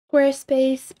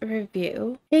Squarespace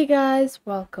review. Hey guys,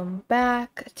 welcome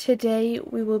back. Today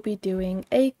we will be doing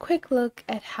a quick look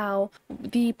at how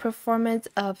the performance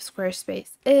of Squarespace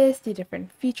is, the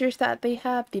different features that they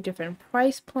have, the different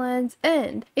price plans,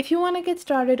 and if you want to get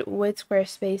started with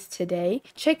Squarespace today,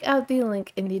 check out the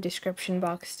link in the description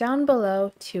box down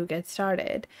below to get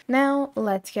started. Now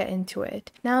let's get into it.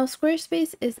 Now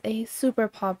Squarespace is a super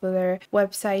popular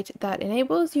website that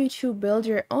enables you to build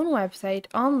your own website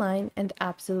online and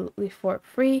absolutely for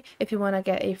free. If you want to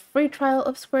get a free trial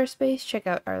of Squarespace, check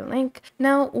out our link.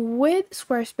 Now with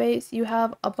Squarespace, you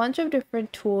have a bunch of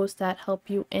different tools that help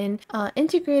you in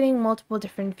integrating multiple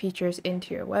different features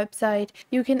into your website.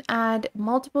 You can add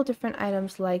multiple different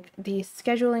items like the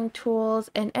scheduling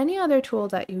tools and any other tool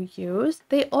that you use.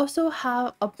 They also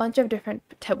have a bunch of different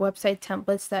website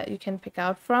templates that you can pick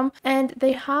out from, and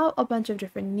they have a bunch of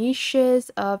different niches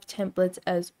of templates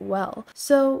as well.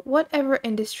 So whatever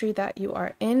industry that you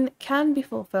are in can be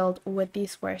fulfilled with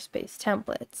these Squarespace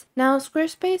templates. Now,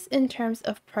 Squarespace in terms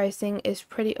of pricing is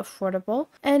pretty affordable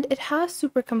and it has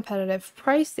super competitive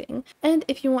pricing. And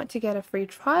if you want to get a free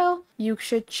trial, you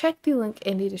should check the link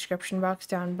in the description box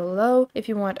down below. If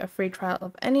you want a free trial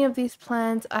of any of these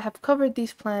plans, I have covered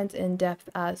these plans in depth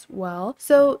as well.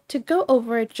 So to go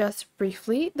over it just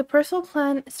briefly, the personal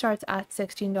plan starts at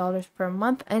 $16 per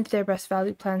month and their best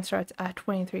value plan starts at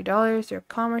 $23. Their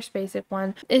commerce basic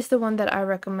one is the one that I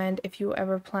recommend if you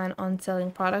ever plan on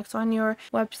selling products on your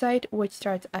website, which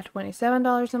starts at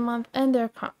 $27 a month, and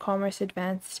their commerce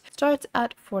advanced starts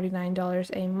at $49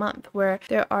 a month, where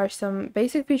there are some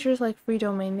basic features like free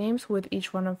domain names with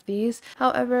each one of these.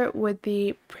 However, with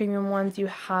the premium ones, you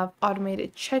have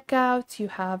automated checkouts, you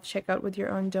have checkout with your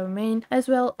own domain, as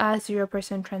well as 0%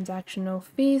 transactional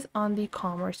fees on the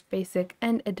commerce basic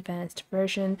and advanced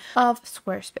version of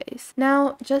Squarespace.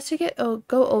 Now, just to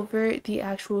go over the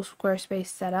actual Squarespace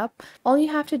setup, all you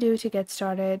have to do to get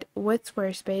started with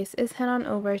Squarespace is head on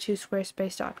over to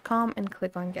squarespace.com and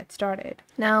click on get started.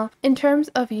 Now, in terms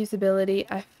of usability,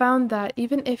 I found that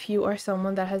even if you are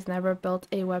someone that has never built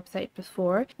a website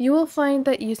before, you will find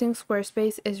that using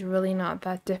Squarespace is really not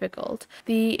that difficult.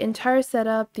 The entire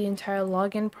setup, the entire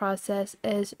login process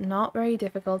is not very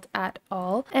difficult at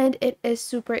all, and it is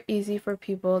super easy for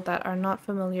people that are not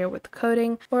familiar with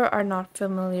coding or are not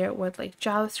familiar with like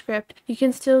JavaScript. You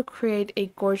can still create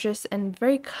a gorgeous and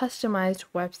very customized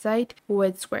website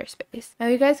with Squarespace. Now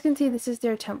you guys can see this is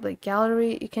their template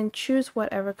gallery. You can choose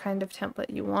whatever kind of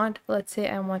template you want. Let's say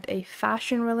I want a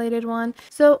fashion related one,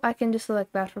 so I can just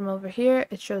select that from over here.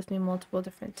 It shows me multiple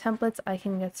different templates I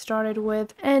can get started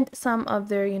with and some of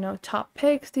their top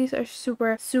picks. These are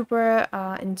super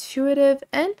intuitive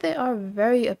and they are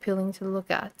very appealing to look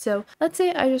at. So let's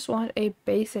say I just want a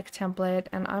basic template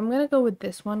and I'm gonna go with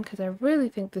this one because I really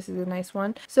think this is a nice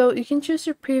one. So you can choose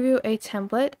to preview a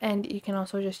template and you can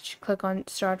also just click on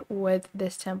start with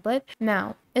this template.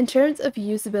 Now, in terms of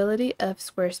usability of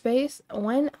Squarespace,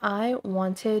 when I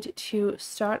wanted to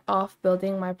start off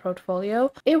building my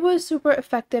portfolio, it was super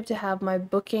effective to have my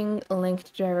booking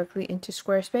linked directly into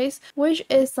Squarespace, which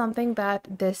is something that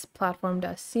this platform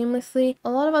does seamlessly. A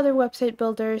lot of other website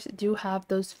builders do have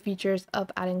those features of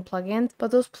adding plugins,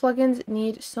 but those plugins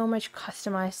need so much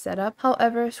customized setup.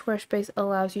 However, Squarespace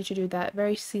allows you to do that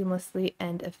very seamlessly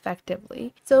and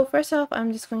effectively. So first off,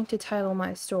 I'm just going to title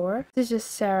my store. This is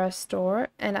just Sarah's store.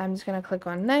 And I'm just going to click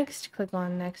on next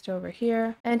over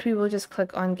here, and we will just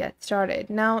click on get started.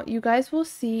 Now you guys will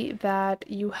see that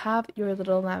you have your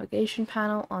little navigation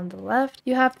panel on the left.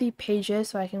 You have the pages,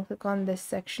 so I can click on this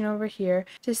section over here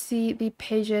to see the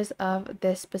pages of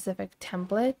this specific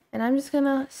template, and I'm just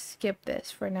gonna skip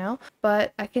this for now,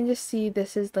 but I can just see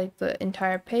this is like the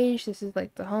entire page. This is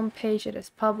like the home page. It is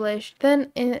published.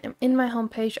 Then in my home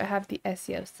page I have the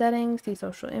SEO settings, the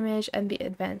social image, and the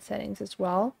advanced settings as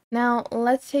well. Now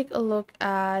let's take a look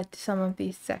at some of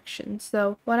these sections.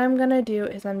 So what I'm gonna do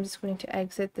is I'm just going to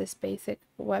exit this basic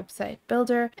website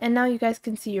builder, and now you guys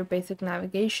can see your basic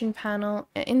navigation panel.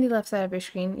 In the left side of your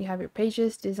screen you have your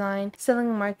pages, design,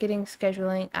 selling, marketing,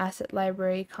 scheduling, asset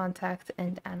library, contacts,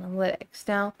 and analytics.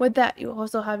 Now with that, you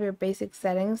also have your basic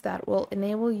settings that will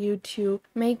enable you to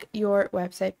make your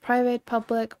website private,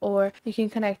 public, or you can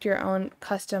connect your own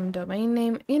custom domain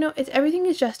name. Everything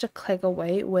is just a click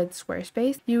away with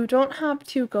Squarespace. You you don't have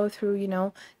to go through,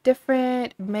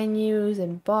 different menus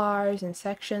and bars and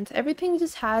sections. Everything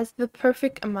just has the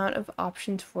perfect amount of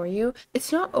options for you.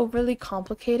 It's not overly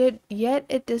complicated, yet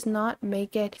it does not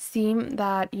make it seem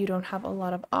that you don't have a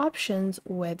lot of options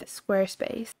with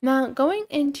Squarespace. Now, going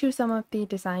into some of the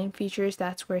design features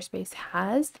that Squarespace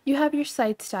has, you have your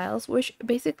site styles, which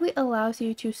basically allows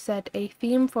you to set a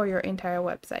theme for your entire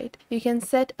website. You can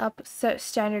set up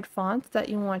standard fonts that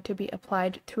you want to be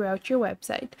applied throughout your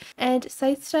website. And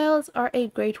site styles are a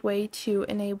great way to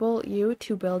enable you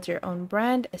to build your own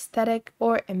brand, aesthetic,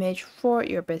 or image for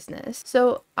your business.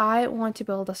 So I want to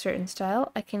build a certain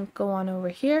style. I can go on over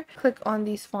here, click on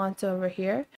these fonts over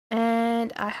here,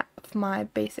 and I have my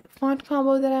basic font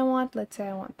combo that I want. Let's say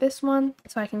I want this one,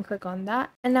 so I can click on that.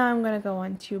 And now I'm going to go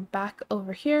on to back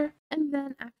over here. And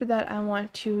then after that, I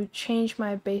want to change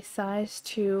my base size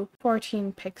to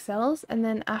 14 pixels. And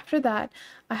then after that,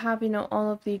 I have,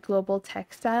 all of the global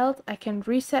text styles. I can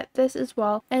reset this as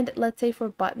well. And let's say for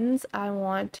buttons, I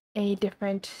want a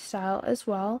different style as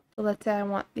well. So let's say I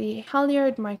want the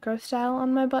halyard micro style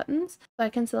on my buttons. So I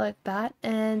can select that.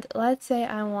 And let's say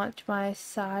I want my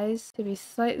size to be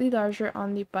slightly larger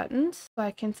on the buttons. So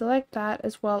I can select that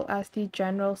as well as the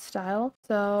general style.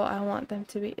 So I want them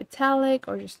to be italic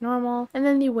or just normal. And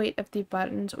then the weight of the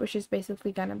buttons, which is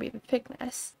basically going to be the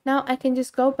thickness. Now I can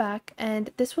just go back,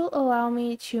 and this will allow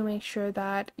me to make sure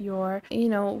that your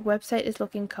website is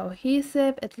looking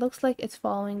cohesive. It looks like it's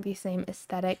following the same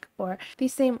aesthetic or the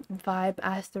same vibe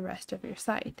as the rest of your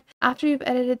site. After you've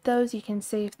edited those, you can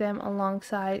save them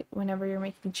alongside whenever you're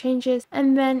making changes,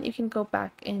 and then you can go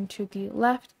back into the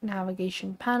left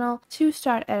navigation panel to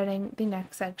start editing the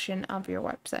next section of your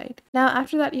website. Now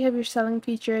after that, you have your selling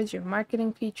features, your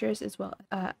marketing features, as well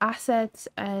assets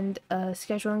and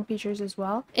scheduling features as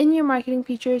well. In your marketing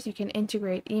features, you can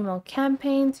integrate email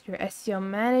campaigns, your SEO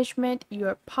management,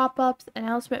 your pop-ups,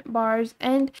 announcement bars,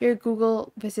 and your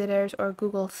Google visitors or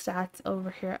Google stats over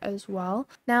here as well.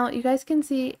 Now you guys can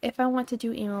see if I want to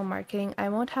do email marketing, I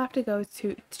won't have to go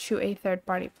to a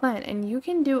third-party plan, and you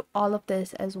can do all of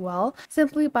this as well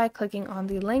simply by clicking on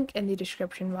the link in the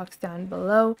description box down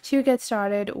below to get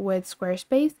started with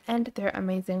Squarespace and their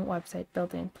amazing website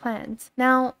building plans.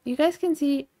 Now you guys can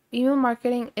see email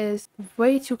marketing is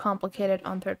way too complicated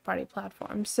on third-party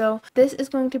platforms. So this is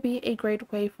going to be a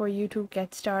great way for you to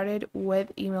get started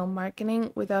with email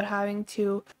marketing without having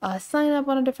to sign up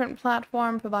on a different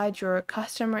platform, provide your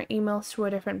customer emails to a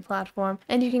different platform,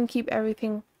 and you can keep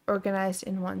everything organized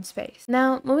in one space.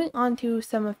 Now, moving on to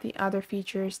some of the other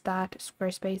features that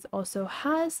Squarespace also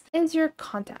has is your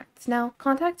contacts. Now,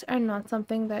 contacts are not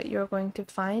something that you're going to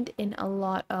find in a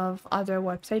lot of other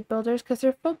website builders because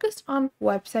they're focused on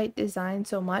website design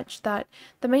so much that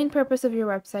the main purpose of your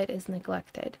website is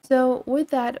neglected. So with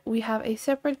that, we have a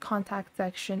separate contact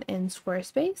section in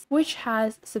Squarespace, which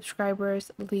has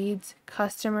subscribers, leads,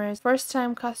 customers,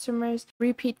 first-time customers,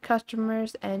 repeat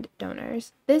customers, and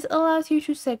donors. This allows you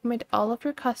to segment all of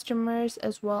your customers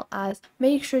as well as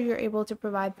make sure you're able to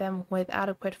provide them with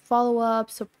adequate follow-up,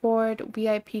 support,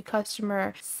 VIP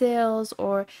customer, sales,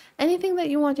 or anything that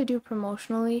you want to do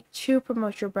promotionally to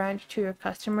promote your brand to your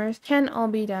customers can all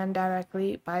be done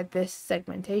directly by this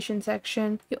segmentation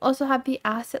section. You also have the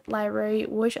asset library,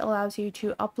 which allows you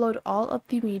to upload all of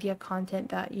the media content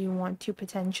that you want to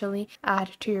potentially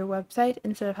add to your website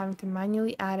instead of having to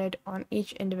manually add it on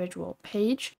each individual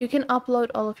page. You can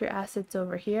upload all of your assets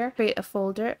over here, create a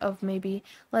folder of maybe,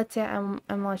 let's say I'm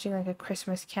launching like a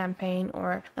Christmas campaign,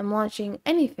 or I'm launching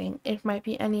anything. It might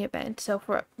be any event. So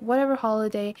for whatever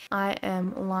holiday I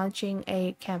am launching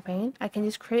a campaign, I can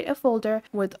just create a folder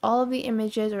with all of the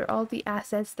images or all the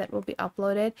assets that will be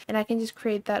uploaded, and I can just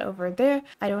create that over there.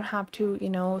 I don't have to,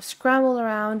 scramble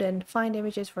around and find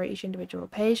images for each individual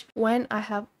page when I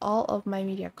have all of my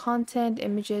media content,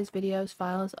 images, videos,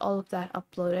 files, all of that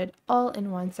uploaded all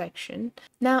in one section.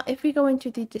 Now, if we go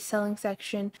into the selling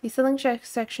section, the selling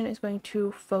section is going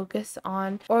to focus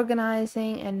on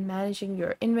organizing and managing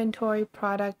your inventory,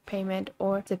 product, payment,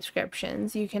 or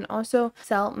subscriptions. You can also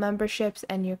sell memberships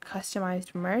and your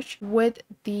customized merch with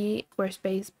the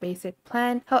Squarespace basic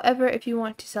plan. However, if you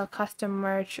want to sell custom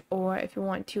merch, or if you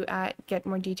want to get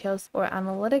more details or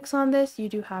analytics on this, you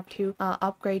do have to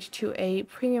upgrade to a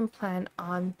premium plan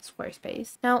on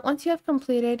Squarespace. Now, once you have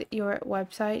completed your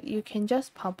website, you can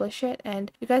just publish it,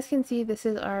 and you guys can see this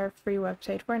this is our free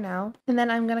website for now. And then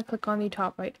I'm going to click on the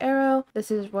top right arrow. This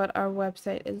is what our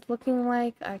website is looking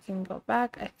like. I can go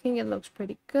back. I think it looks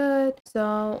pretty good.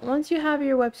 So once you have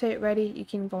your website ready, you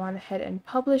can go on ahead and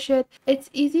publish it. It's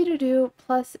easy to do,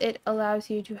 plus it allows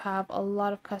you to have a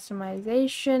lot of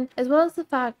customization, as well as the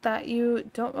fact that you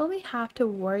don't really have to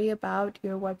worry about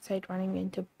your website running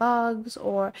into bugs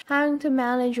or having to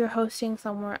manage your hosting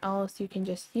somewhere else. You can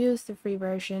just use the free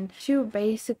version to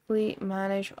basically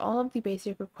manage all of the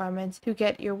basic requirements to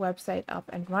get your website up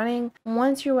and running.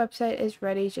 Once your website is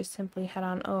ready, just simply head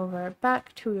on over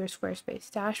back to your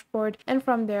Squarespace dashboard, and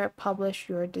from there publish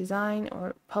your design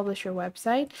or publish your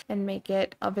website and make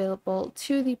it available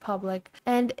to the public.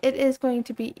 And it is going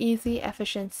to be easy,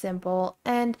 efficient, simple,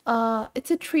 and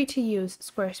it's a treat to use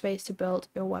Squarespace to build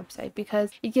your website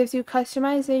because it gives you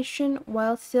customization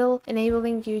while still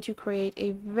enabling you to create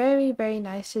a very, very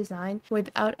nice design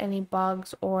without any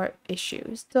bugs or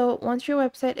issues. So once your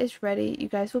website is ready, you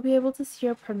guys will be able to see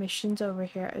your permissions over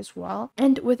here as well.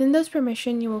 And within those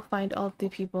permissions, you will find all of the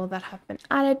people that have been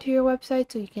added to your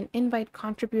website, so you can invite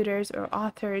contributors or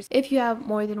authors if you have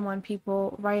more than one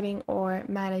people writing or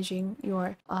managing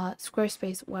your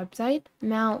Squarespace website.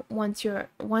 Now, once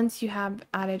you have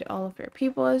added all of your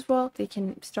people as well, they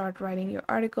can start writing your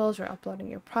articles or uploading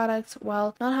your products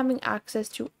while not having access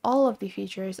to all of the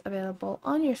features available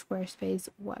on your Squarespace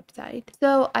website.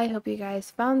 So I hope you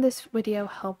guys found this video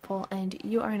helpful and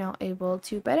you are now able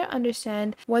to better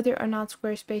understand whether or not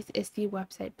Squarespace is the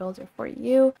website builder for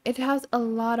you. It has a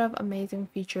lot of amazing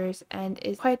features and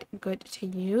is quite good to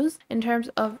use. In terms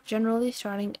of generally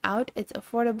starting out, it's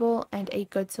affordable and a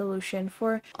good solution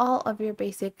for all of your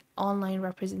basic online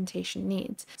representation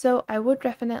needs. So I would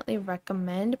definitely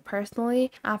recommend,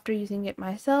 personally, after using it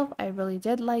myself, I really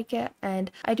did like it,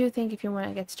 and I do think if you want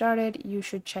to get started, you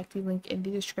should check the link in the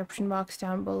description box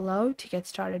down below to get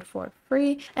started for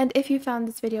free. And if you found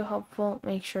this video helpful,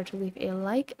 make sure to leave a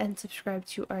like and subscribe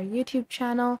to our YouTube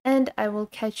channel, and I will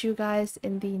catch you guys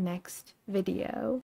in the next video.